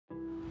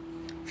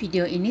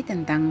Video ini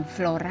tentang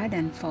flora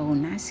dan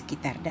fauna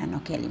sekitar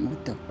Danau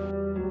Kelimutu.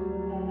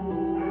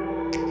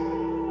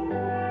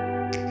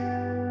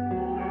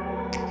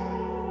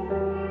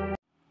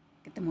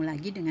 Ketemu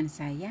lagi dengan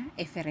saya,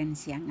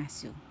 Eferensia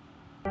Ngasu.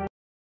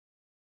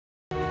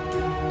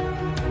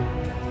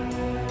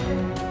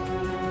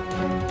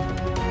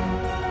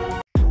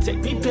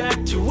 Take me back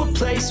to a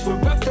place where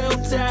I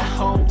felt at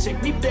home. Take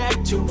me back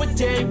to a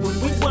day when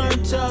we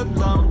weren't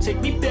alone.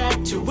 Take me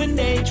back to an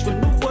age when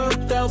the world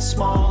felt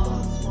small.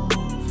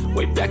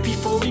 Way back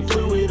before we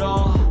blew it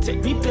all. Take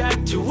me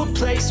back to a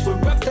place where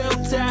I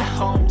felt at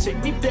home.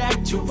 Take me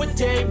back to a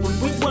day when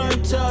we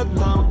weren't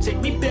alone. Take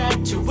me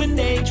back to an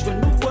age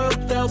when the world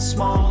felt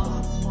small.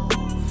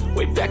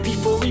 Way back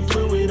before we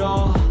blew it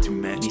all. Too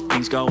many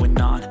things going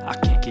on, I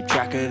can't keep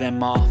track of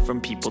them all.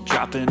 From people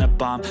dropping a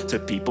bomb to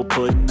people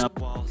putting up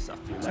walls.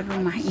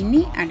 Rumah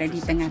ini ada di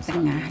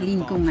tengah-tengah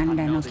lingkungan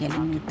Danau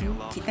Kelimutu.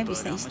 Kita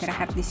bisa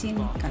istirahat di sini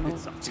kalau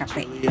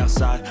capek.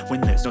 Outside, when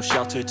there's no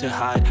shelter to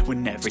hide,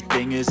 when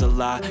everything is a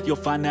lie, you'll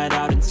find that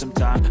out in some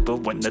time.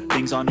 But when the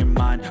things on your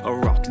mind are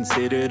all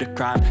considered a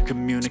crime,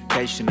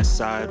 communication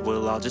aside,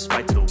 we'll all just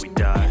fight till we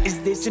die. Is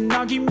this an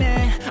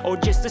argument or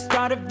just the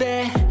start of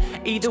it?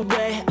 Either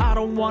way, I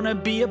don't wanna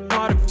be a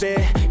part of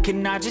it.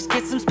 Can I just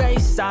get some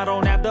space? I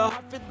don't have the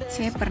heart for this.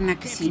 Saya pernah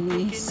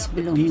kesini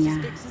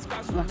sebelumnya.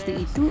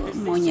 Waktu itu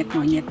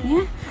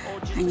monyet-monyetnya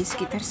hanya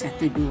sekitar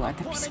 1-2,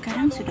 tapi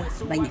sekarang sudah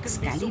banyak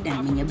sekali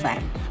dan menyebar.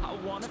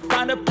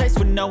 Find a place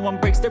where no one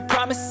breaks their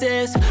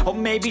promises, or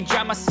maybe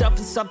drown myself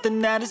in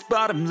something that is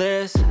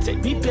bottomless.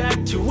 Take me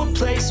back to a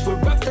place where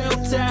I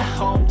felt at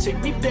home.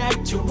 Take me back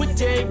to a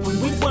day when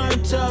we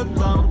weren't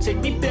alone. Take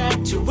me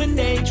back to an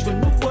age when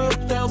the world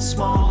felt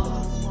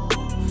small.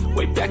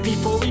 Way back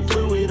before we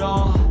blew it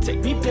all. Take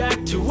me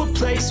back to a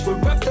place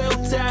where I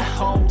felt at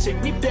home.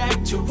 Take me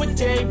back to a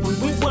day when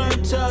we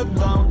weren't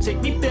alone. Take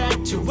me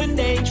back to an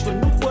age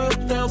when the world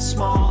felt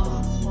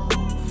small.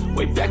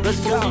 Way back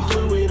before we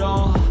blew it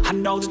all. I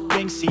know that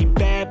things seem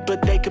bad,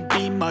 but they could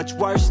be much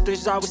worse.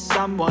 There's always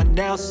someone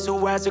else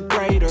who has a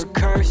greater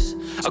curse,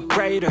 a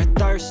greater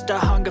thirst,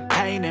 a hunger,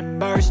 pain, and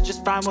mercy.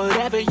 Just find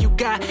whatever you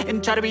got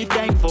and try to be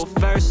thankful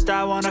first.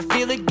 I wanna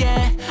feel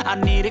again, I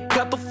need a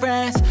couple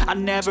friends. I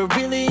never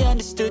really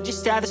understood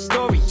just how the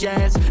story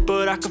ends,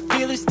 but I can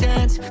feel it's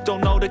tense.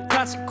 Don't know the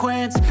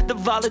consequence, the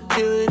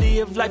volatility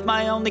of life,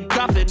 my only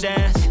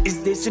confidence. Is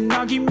this an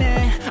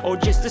argument or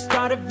just the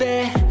start of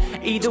it?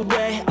 Either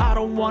way, I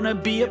don't wanna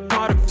be a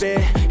part of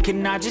it.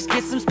 Can I just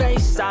get some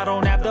space? I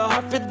don't have the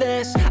heart for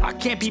this. I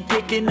can't be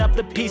picking up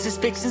the pieces,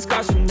 fixing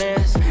scars from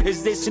this.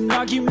 Is this an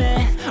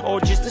argument or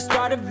just the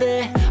start of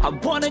it? I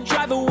wanna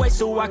drive away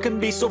so I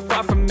can be so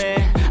far from it.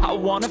 I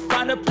wanna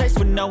find a place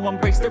where no one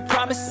breaks their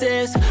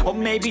promises, or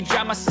maybe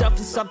drown myself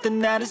in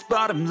something that is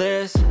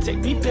bottomless.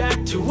 Take me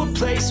back to a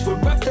place where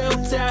I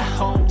felt at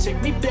home.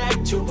 Take me back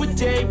to a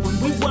day when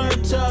we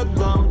weren't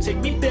alone. Take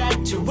me back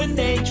to an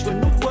age when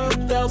the world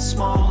felt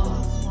small.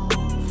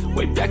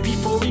 Way back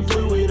before we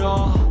blew it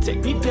all. Take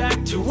me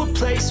back to a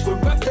place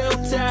where I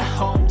felt at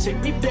home.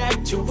 Take me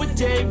back to a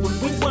day when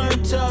we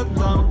weren't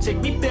alone. Take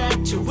me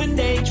back to an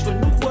age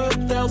when the world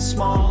felt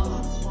small.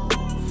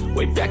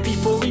 Way back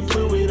before we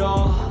blew it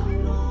all.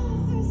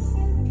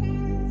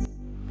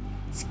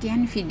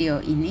 Sekian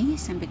video ini,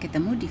 sampai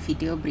ketemu di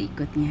video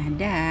berikutnya.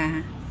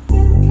 Dah.